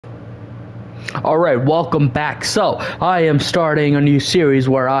Alright, welcome back. So, I am starting a new series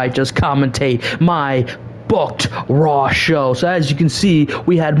where I just commentate my booked Raw show. So as you can see,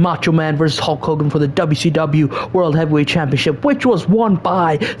 we had Macho Man versus Hulk Hogan for the WCW World Heavyweight Championship, which was won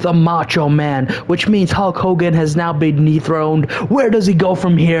by the Macho Man, which means Hulk Hogan has now been dethroned. Where does he go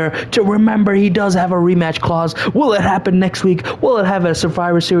from here? To remember, he does have a rematch clause. Will it happen next week? Will it have a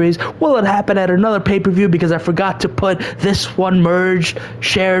Survivor Series? Will it happen at another pay-per-view? Because I forgot to put this one merged,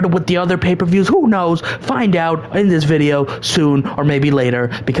 shared with the other pay-per-views. Who knows? Find out in this video soon, or maybe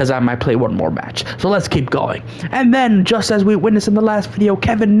later, because I might play one more match. So let's keep going. And then, just as we witnessed in the last video,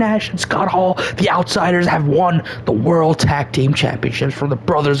 Kevin Nash and Scott Hall, the Outsiders, have won the World Tag Team Championships from the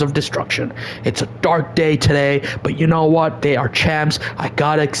Brothers of Destruction. It's a dark day today, but you know what? They are champs. I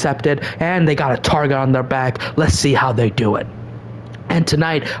gotta accept it, and they got a target on their back. Let's see how they do it. And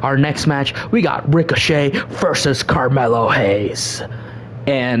tonight, our next match, we got Ricochet versus Carmelo Hayes.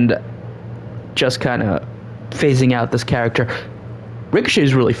 And just kind of phasing out this character, Ricochet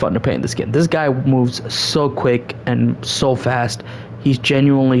is really fun to play in this game. This guy moves so quick and so fast. He's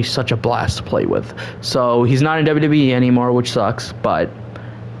genuinely such a blast to play with. So he's not in WWE anymore, which sucks, but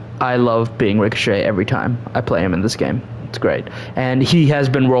I love being Ricochet every time I play him in this game. It's great. And he has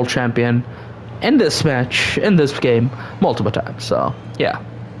been world champion in this match, in this game, multiple times. So, yeah.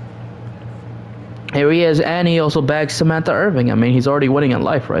 Here he is, and he also bags Samantha Irving. I mean, he's already winning in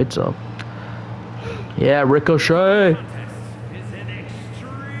life, right? So, yeah, Ricochet.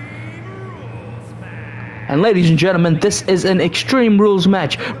 And ladies and gentlemen, this is an Extreme Rules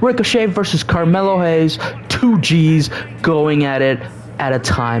match. Ricochet versus Carmelo Hayes, 2 Gs going at it at a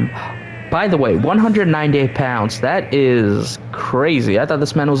time. By the way, 198 pounds. That is crazy. I thought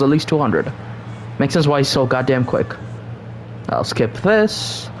this man was at least 200. Makes sense why he's so goddamn quick. I'll skip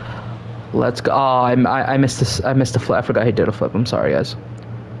this. Let's go. Oh, I missed this. I missed the flip. I forgot he did a flip. I'm sorry, guys.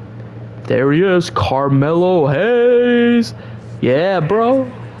 There he is, Carmelo Hayes. Yeah,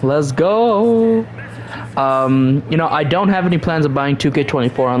 bro. Let's go. You know, I don't have any plans of buying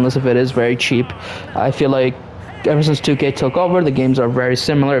 2K24 unless if it is very cheap. I feel like ever since 2K took over, the games are very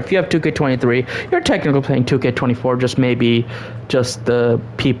similar. If you have 2K23, you're technically playing 2K24, just maybe just the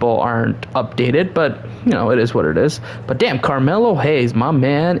people aren't updated, but you know, it is what it is. But damn, Carmelo Hayes, my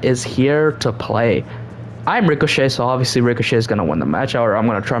man, is here to play. I'm Ricochet, so obviously Ricochet is going to win the match, or I'm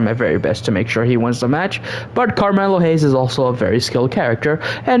going to try my very best to make sure he wins the match. But Carmelo Hayes is also a very skilled character,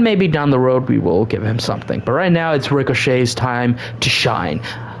 and maybe down the road we will give him something. But right now, it's Ricochet's time to shine.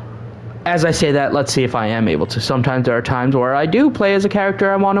 As I say that, let's see if I am able to. Sometimes there are times where I do play as a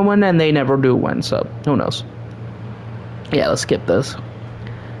character I want to win, and they never do win, so who knows. Yeah, let's skip this.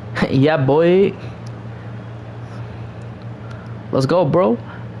 Yeah, boy. Let's go, bro.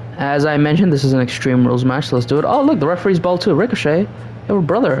 As I mentioned, this is an Extreme Rules match, so let's do it. Oh, look, the referee's ball too. Ricochet. Yo,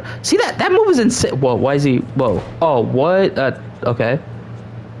 brother. See that? That move is insane. Whoa, why is he? Whoa. Oh, what? Okay.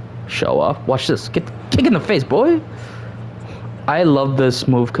 Show off. Watch this. Get kick in the face, boy. I love this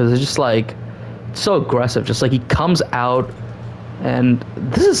move because it's just like so aggressive. Just like he comes out, and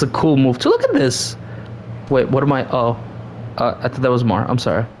this is a cool move too. Look at this. Wait, what am I? Oh, I thought that was more. I'm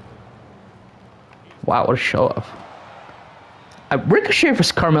sorry. Wow, what a show off. Ricochet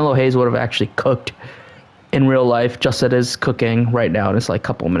versus Carmelo Hayes would have actually cooked in real life, just as it is cooking right now, and it's like a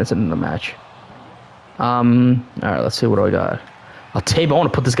couple minutes into the match. All right, let's see what do I got. A table. I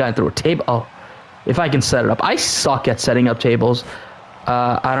want to put this guy through a table. Oh, if I can set it up. I suck at setting up tables.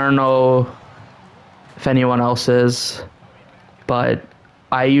 I don't know if anyone else is, but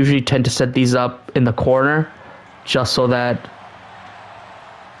I usually tend to set these up in the corner, just so that.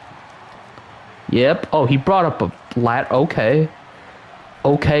 Yep. Oh, he brought up a lat. Okay.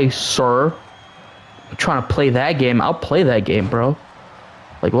 Okay, sir. I'm trying to play that game. I'll play that game, bro.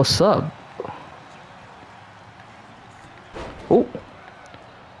 Like, what's up? Oh.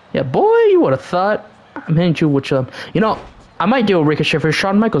 Yeah, boy, you would have thought. I'm hitting you with you know, I might do a Ricochet for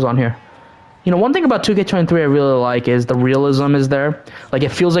Shawn Michaels on here. You know, one thing about 2K23 I really like is the realism is there. Like, it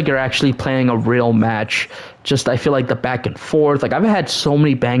feels like you're actually playing a real match. Just, I feel like the back and forth. Like, I've had so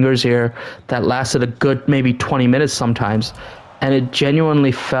many bangers here that lasted a good maybe 20 minutes sometimes. And it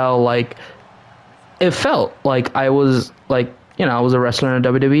genuinely felt like I was, like, you know, I was a wrestler in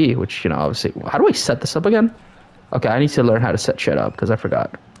WWE, which, you know, obviously. How do I set this up again? Okay, I need to learn how to set shit up because I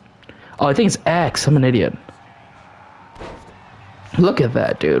forgot. Oh, I think it's X. I'm an idiot. Look at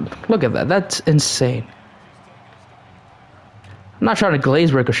that, dude. Look at that. That's insane. I'm not trying to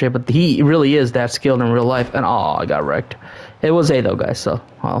glaze Ricochet, but he really is that skilled in real life. And, oh, I got wrecked. It was A, though, guys, so,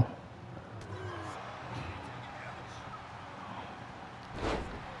 well.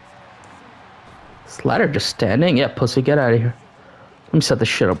 This ladder just standing? Yeah, pussy, get out of here. Let me set this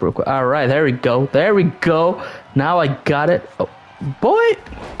shit up real quick. All right, there we go. There we go. Now I got it. Oh, boy.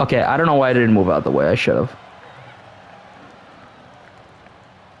 Okay, I don't know why I didn't move out the way. I should have.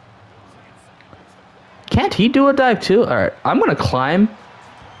 Can't he do a dive too? All right, I'm gonna climb.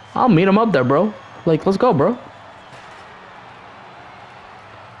 I'll meet him up there, bro. Like, let's go, bro.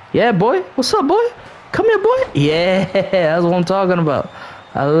 Yeah, boy. What's up, boy? Come here, boy. Yeah, that's what I'm talking about.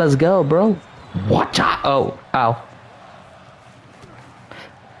 Let's go, bro. Watch out. Oh, ow.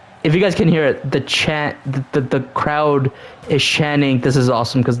 If you guys can hear it, the chant, the crowd is chanting, "This is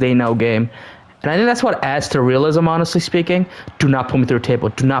awesome," because they know game. And I think that's what adds to realism, honestly speaking. Do not put me through a table.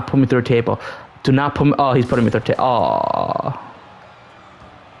 Do not put me through a table. Do not put me... Oh, he's putting me through a table. Oh.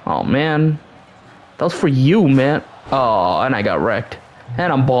 Oh, man. That was for you, man. Oh, and I got wrecked.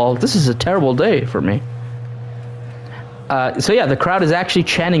 And I'm bald. This is a terrible day for me. So yeah, the crowd is actually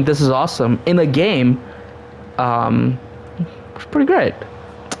chanting, "This is awesome," in a game. It's pretty great.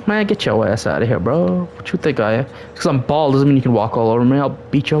 Man, get your ass out of here, bro. What you think I am? Because I'm bald doesn't mean you can walk all over me. I'll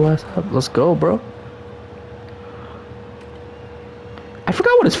beat your ass up. Let's go, bro. I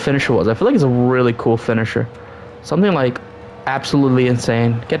forgot what his finisher was. I feel like it's a really cool finisher. Something like absolutely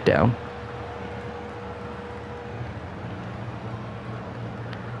insane. Get down.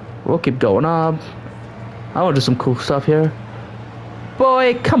 We'll keep going up. I want to do some cool stuff here.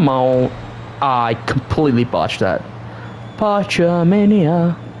 Boy, come on. I completely botched that.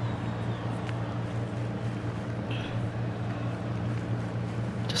 Botchamania.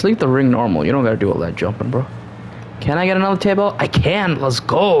 Just leave the ring normal. You don't gotta do all that jumping, bro. Can I get another table? I can. Let's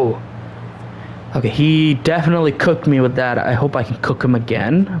go. Okay, he definitely cooked me with that. I hope I can cook him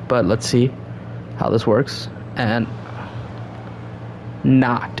again. But let's see how this works. And...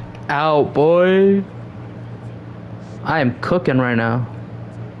 knocked out, boy. I am cooking right now.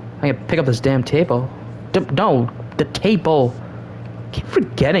 I can pick up this damn table. No, the table. I keep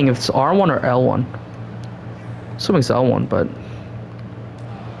forgetting if it's R1 or L1. Assuming it's L1, but...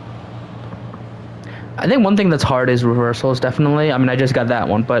 I think one thing that's hard is reversals, definitely. I mean, I just got that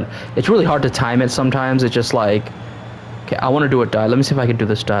one, but it's really hard to time it sometimes. It's just like... Okay, I want to do a dive. Let me see if I can do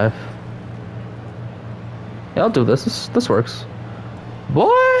this dive. Yeah, I'll do this. This works.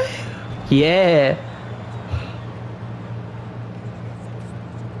 Boy! Yeah!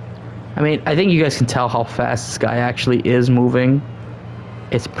 I mean, I think you guys can tell how fast this guy actually is moving.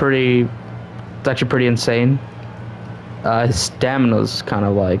 It's actually pretty insane. His stamina's kind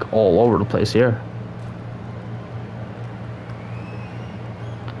of like all over the place here.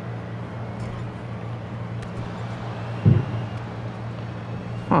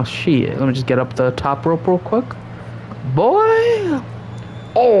 Oh shit, let me just get up the top rope real quick. Boy!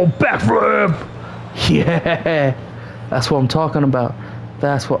 Oh, backflip! Yeah! That's what I'm talking about.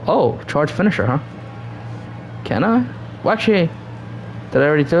 That's what... Oh, charge finisher, huh? Can I? Well, actually, did I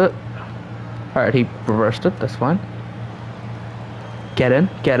already do it? Alright, he reversed it. That's fine. Get in.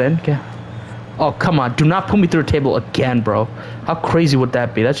 Get in. Get... Oh, come on. Do not put me through a table again, bro. How crazy would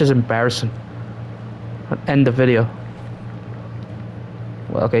that be? That's just embarrassing. I'll end the video.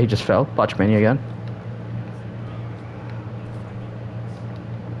 Well, okay, he just fell. Botch mania again.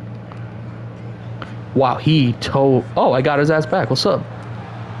 Wow, he towed... Oh, I got his ass back. What's up?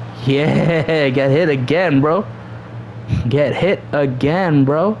 Yeah, get hit again, bro. Get hit again,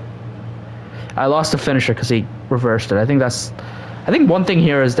 bro. I lost the finisher because he reversed it. I think one thing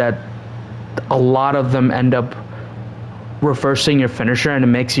here is that a lot of them end up reversing your finisher and it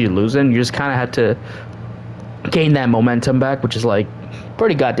makes you lose it. You just kind of had to gain that momentum back, which is like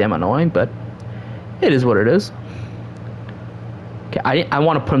pretty goddamn annoying, but it is what it is. Okay, I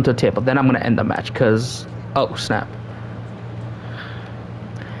want to put him to the table. Then I'm going to end the match because... Oh, snap.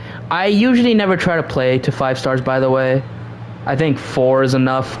 I usually never try to play to 5 stars, by the way. I think 4 is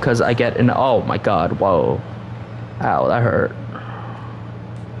enough because I get in... Oh, my God. Whoa. Ow, that hurt.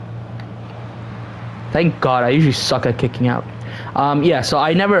 Thank God. I usually suck at kicking out. Yeah, so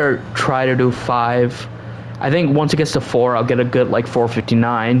I never try to do 5. I think once it gets to 4, I'll get a good, like,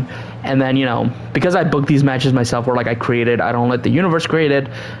 459. And then, you know, because I book these matches myself where, like, I don't let the universe create it.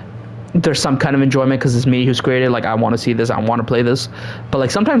 There's some kind of enjoyment because it's me who's created. Like, I want to see this. I want to play this. But, like,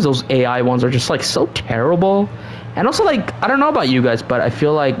 sometimes those AI ones are just, like, so terrible. And also, like, I don't know about you guys, but I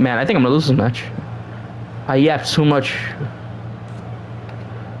feel like, man, I think I'm going to lose this match. I yapped too much.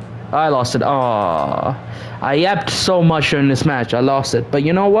 I lost it. Aww. I yapped so much in this match. I lost it. But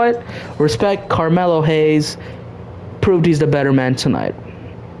you know what? Respect Carmelo Hayes. Proved he's the better man tonight.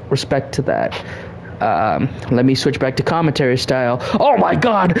 Respect to that. Let me switch back to commentary style. Oh my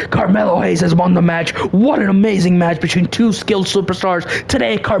God, Carmelo Hayes has won the match. What an amazing match between two skilled superstars.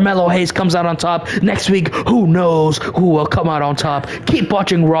 Today, Carmelo Hayes comes out on top. Next week, who knows who will come out on top. Keep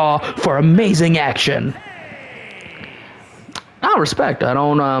watching Raw for amazing action. I respect. I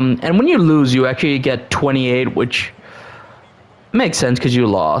don't, and when you lose, you actually get 28, which makes sense because you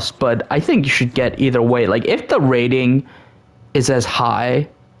lost, but I think you should get either way. Like, if the rating is as high,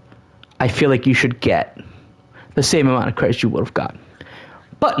 I feel like you should get the same amount of credits you would have got.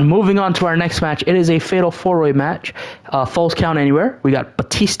 But moving on to our next match, it is a fatal four-way match. Falls count anywhere. We got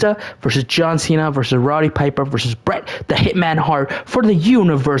Batista versus John Cena versus Roddy Piper versus Bret the Hitman Hart for the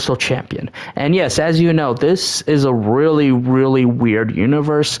Universal Champion. And yes, as you know, this is a really, really weird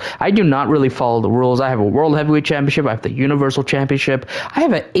universe. I do not really follow the rules. I have a World Heavyweight Championship. I have the Universal Championship. I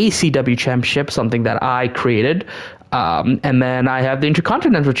have an ACW Championship, something that I created. And then I have the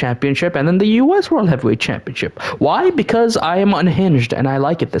Intercontinental Championship and then the U.S. World Heavyweight Championship. Why? Because I am unhinged and I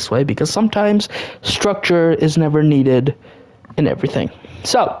like it this way because sometimes structure is never needed in everything.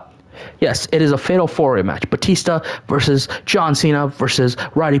 So, yes, it is a fatal four-way match. Batista versus John Cena versus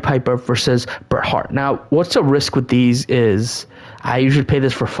Roddy Piper versus Bret Hart. Now, what's the risk with these is I usually pay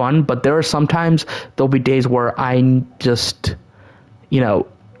this for fun, but there are sometimes there'll be days where I just,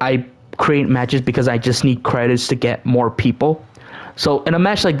 I create matches because I just need credits to get more people. So in a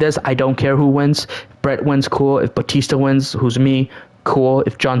match like this, I don't care who wins. If Bret wins, cool. If Batista wins, who's me, cool.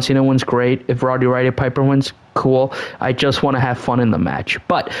 If John Cena wins, great. If Roddy Piper wins, cool. I just want to have fun in the match.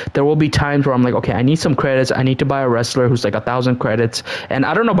 But there will be times where I'm like, okay, I need some credits. I need to buy a wrestler who's like 1,000 credits. And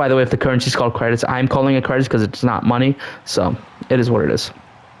I don't know, by the way, if the currency is called credits. I'm calling it credits because it's not money. So it is what it is.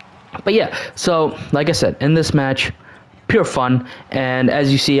 But yeah, so like I said, in this match, pure fun. And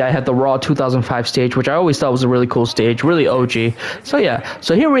as you see, I had the Raw 2005 stage, which I always thought was a really cool stage, really OG. So yeah,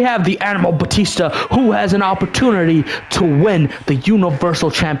 so here we have the Animal Batista, who has an opportunity to win the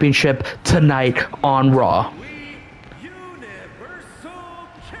Universal Championship tonight on Raw.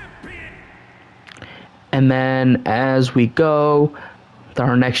 And then as we go,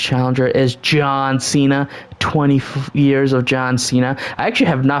 our next challenger is John Cena. 20 years of John Cena. I actually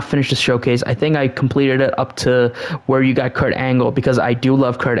have not finished the showcase. I think I completed it up to where you got Kurt Angle because I do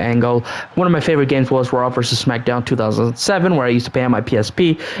love Kurt Angle. One of my favorite games was Raw vs. SmackDown 2007, where I used to pay on my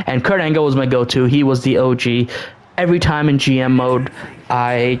PSP, and Kurt Angle was my go-to. He was the OG. Every time in GM mode,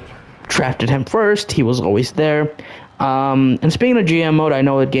 I drafted him first. He was always there. And speaking of GM mode, I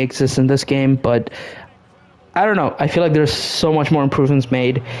know it exists in this game, but I don't know. I feel like there's so much more improvements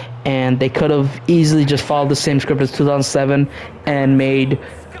made, and they could have easily just followed the same script as 2007 and made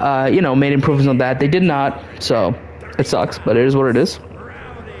improvements on that. They did not, so it sucks, but it is what it is.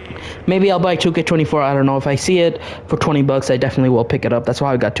 Maybe I'll buy 2K24. I don't know. If I see it for $20, I definitely will pick it up. That's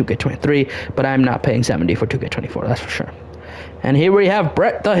why I got 2K23, but I'm not paying $70 for 2K24. That's for sure. And here we have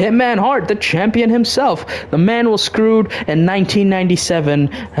Bret the Hitman Hart, the champion himself. The man was screwed in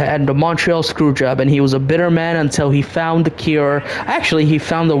 1997 at the Montreal Screwjob, and he was a bitter man until he found the cure. Actually, he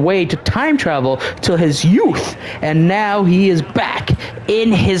found a way to time travel to his youth, and now he is back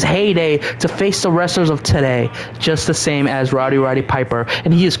in his heyday to face the wrestlers of today, just the same as Roddy Piper,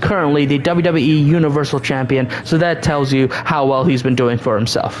 and he is currently the WWE Universal Champion, so that tells you how well he's been doing for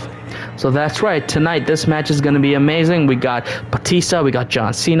himself. So that's right, tonight this match is going to be amazing. We got Batista, we got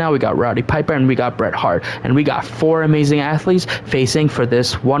John Cena, we got Roddy Piper, and we got Bret Hart. And we got 4 amazing athletes facing for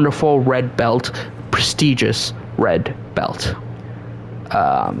this wonderful red belt, prestigious red belt.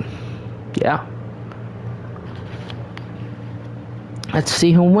 Yeah. Let's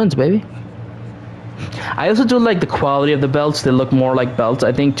see who wins, baby. I also do like the quality of the belts. They look more like belts.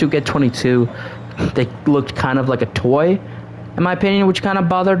 I think 2K22, they looked kind of like a toy, in my opinion, which kind of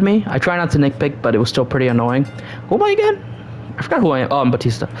bothered me. I try not to nitpick, but it was still pretty annoying. Who am I again? I forgot who I am. Oh, I'm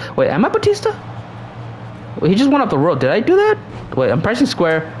Batista. Wait, am I Batista? Wait, he just went up the road. Did I do that? Wait, I'm pressing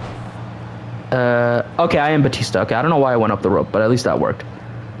square. Okay, I am Batista. Okay, I don't know why I went up the rope, but at least that worked.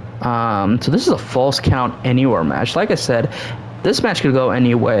 So this is a false count anywhere match. Like I said, this match could go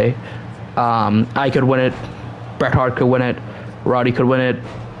any way. I could win it. Bret Hart could win it. Roddy could win it.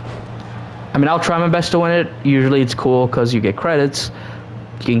 I mean, I'll try my best to win it. Usually it's cool because you get credits.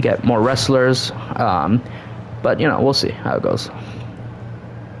 You can get more wrestlers. But, we'll see how it goes.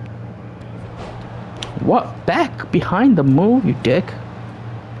 What? Back behind the move, you dick?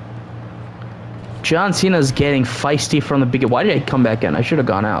 John Cena's getting feisty from the beginning. Why did I come back in? I should have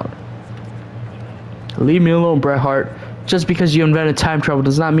gone out. Leave me alone, Bret Hart. Just because you invented time travel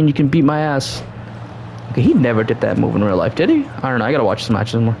does not mean you can beat my ass. Okay, he never did that move in real life, did he? I don't know. I gotta watch this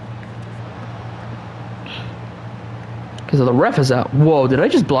match some more. Because the ref is out. Whoa, did I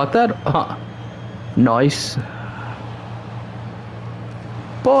just block that? Nice.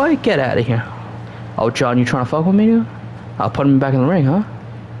 Boy, get out of here. Oh, John, you trying to fuck with me, dude? I'll put him back in the ring, huh?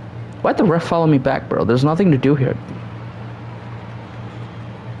 Why'd the ref follow me back, bro? There's nothing to do here.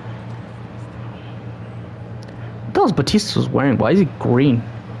 What the hell's Batista was wearing? Why is he green?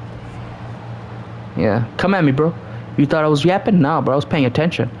 Yeah, come at me, bro. You thought I was yapping? Nah, bro, I was paying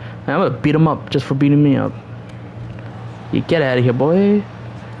attention. And I'm gonna beat him up just for beating me up. You get out of here, boy.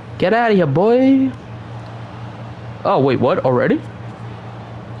 Get out of here, boy. Oh, wait, what? Already?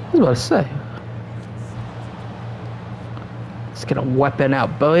 I was about to say. Let's get a weapon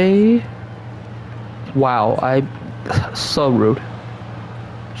out, boy. Wow, so rude.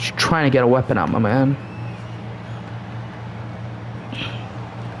 Just trying to get a weapon out, my man.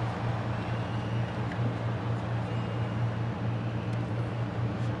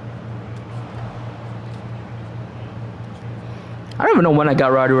 I don't even know when I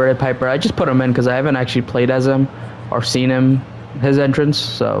got Roddy Piper. I just put him in because I haven't actually played as him or seen his entrance,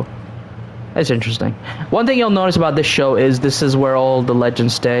 so it's interesting. One thing you'll notice about this show is this is where all the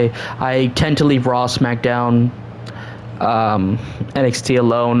legends stay. I tend to leave Raw, SmackDown, NXT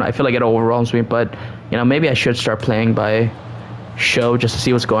alone. I feel like it overwhelms me, but you know, maybe I should start playing by show just to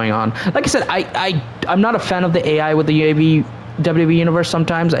see what's going on. Like I said, I'm not a fan of the AI with the WWE universe.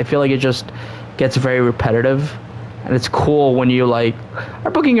 Sometimes I feel like it just gets very repetitive. And it's cool when you like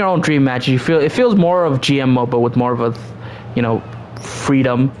are booking your own dream matches. It feels more of GM mode, but with more of a, you know,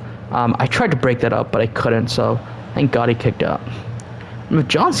 freedom. I tried to break that up, but I couldn't. So thank God he kicked out. I mean, if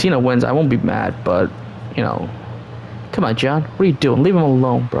John Cena wins, I won't be mad. But you know, come on, John, what are you doing? Leave him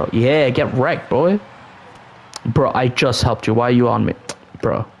alone, bro. Yeah, get wrecked, boy. Bro, I just helped you. Why are you on me,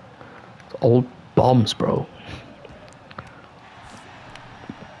 bro? Old bums, bro.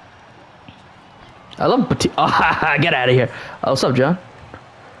 I love Batista. Oh, get out of here. Oh, what's up, John?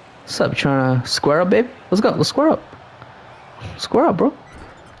 What's up? You trying to square up, baby? Let's go. Let's square up. Square up, bro.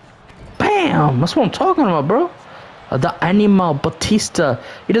 Bam! That's what I'm talking about, bro. The animal Batista.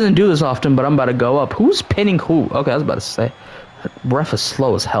 He doesn't do this often, but I'm about to go up. Who's pinning who? Okay, I was about to say. That ref is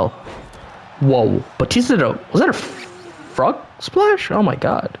slow as hell. Whoa. Batista did was that a frog splash? Oh, my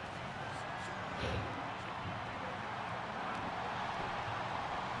God.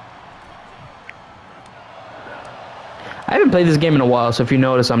 I haven't played this game in a while, so if you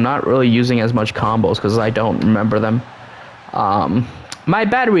notice, I'm not really using as much combos because I don't remember them. My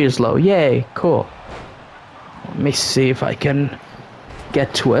battery is low. Yay, cool. Let me see if I can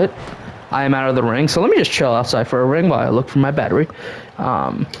get to it. I am out of the ring, so let me just chill outside for a ring while I look for my battery.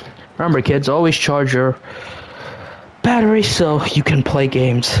 Remember, kids, always charge your battery so you can play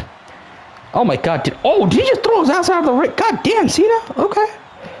games. Oh my God! Did he just throw his ass out of the ring? God damn, Cena. Okay,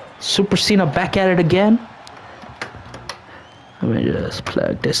 Super Cena back at it again. Let me just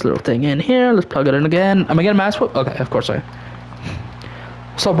plug this little thing in here. Let's plug it in again. Am I getting my ass whooped? Okay, of course I am.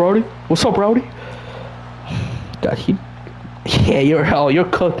 What's up, Brody? What's up, Brody? God, yeah, you're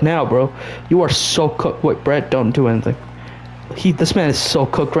cooked now, bro. You are so cooked. Wait, Brett, don't do anything. This man is so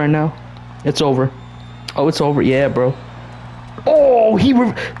cooked right now. It's over. Oh, it's over. Yeah, bro. Oh,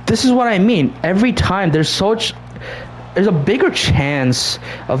 this is what I mean. Every time there's a bigger chance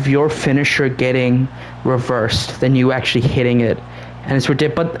of your finisher getting reversed than you actually hitting it, and it's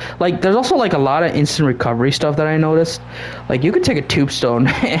ridiculous. But like, there's also like a lot of instant recovery stuff that I noticed. Like, you could take a tombstone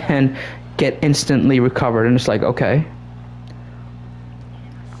and get instantly recovered, and it's like, okay,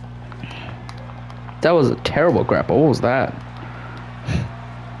 that was a terrible grapple. What was that?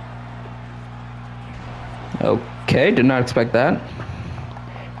 Okay, did not expect that.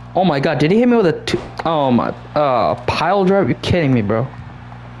 Oh my God, did he hit me with a oh my, pile drive? You're kidding me, bro.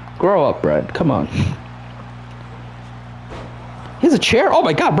 Grow up, Brad. Come on. Here's a chair. Oh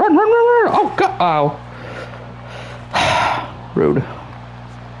my God, run. Oh God, ow. Rude.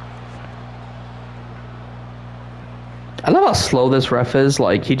 I love how slow this ref is.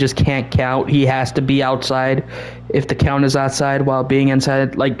 Like, he just can't count. He has to be outside if the count is outside while being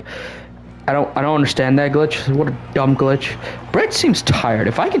inside. Like, I don't understand that glitch. What a dumb glitch. Brett seems tired.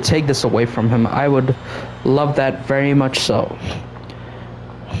 If I could take this away from him, I would love that very much so.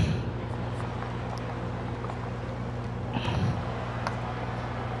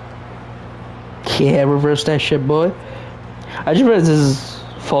 Yeah, reverse that shit, boy. I just realized this is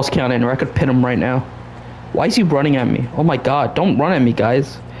false count in, or I could pin him right now. Why is he running at me? Oh my God, don't run at me,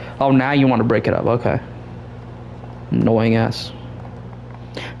 guys. Oh, now you want to break it up. Okay. Annoying ass.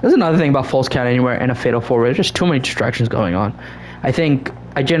 There's another thing about false count anywhere and a fatal four. There's just too many distractions going on. I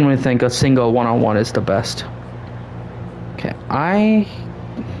genuinely think a single one-on-one is the best. Okay, I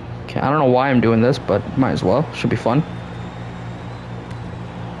don't know why I'm doing this, but might as well. Should be fun.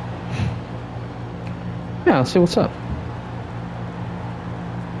 Yeah, let's see what's up.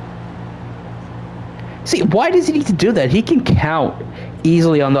 See, why does he need to do that? He can count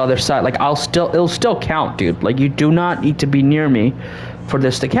easily on the other side. Like, it'll still count, dude. Like, you do not need to be near me for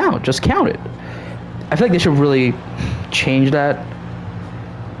this to count. Just count it. I feel like they should really change that.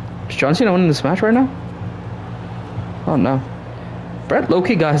 Is John Cena winning this match right now? Oh, no. Brett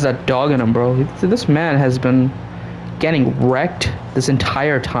Loki has that dog in him, bro. This man has been getting wrecked this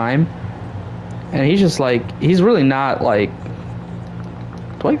entire time. And he's just like, he's really not like,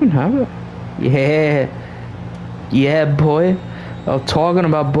 do I even have it? Yeah. Yeah, boy. I'm talking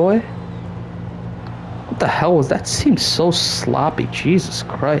about, boy. What the hell was that? Seems so sloppy. Jesus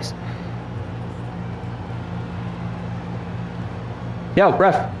Christ. Yo,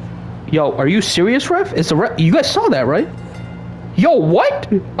 ref. Yo, are you serious, ref? It's a ref. You guys saw that, right? Yo, what?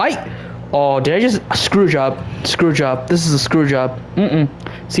 Oh, did I just... Screw job. Screw job. This is a screw job.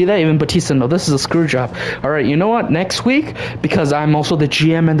 See that? Even Batista, no, this is a screw job. Alright, you know what? Next week, because I'm also the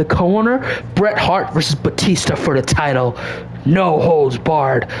GM and the co-owner, Bret Hart versus Batista for the title. No holds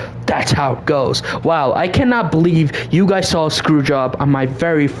barred. That's how it goes. Wow, I cannot believe you guys saw a screw job on my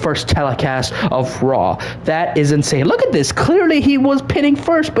very first telecast of Raw. That is insane. Look at this. Clearly he was pinning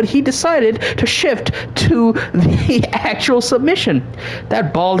first, but he decided to shift to the actual submission.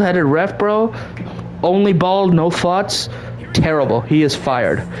 That bald-headed ref, bro. Only bald, no thoughts. Terrible. He is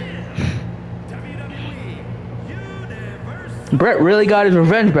fired. Brett really got his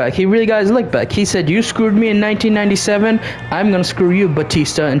revenge back. He really got his lick back. He said, you screwed me in 1997. I'm going to screw you,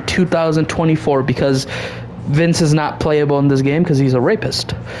 Batista, in 2024 because Vince is not playable in this game because he's a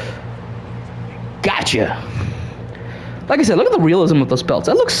rapist. Gotcha. Like I said, look at the realism of those belts.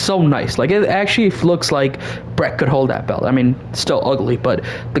 That looks so nice. Like, it actually looks like Brett could hold that belt. I mean, it's still ugly, but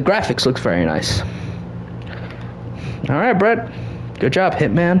the graphics looks very nice. All right, Brett. Good job,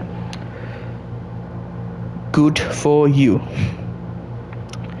 Hitman. Good for you.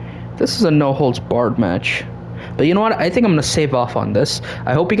 This is a no holds barred match. But you know what? I think I'm going to save off on this.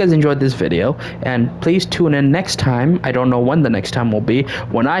 I hope you guys enjoyed this video. And please tune in next time. I don't know when the next time will be.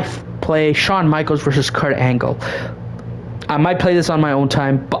 When I play Shawn Michaels versus Kurt Angle. I might play this on my own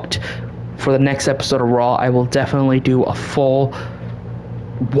time. But for the next episode of Raw, I will definitely do a full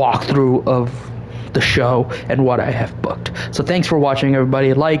walkthrough of the show and what I have booked. So thanks for watching,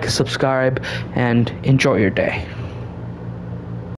 everybody. Like, subscribe, and enjoy your day.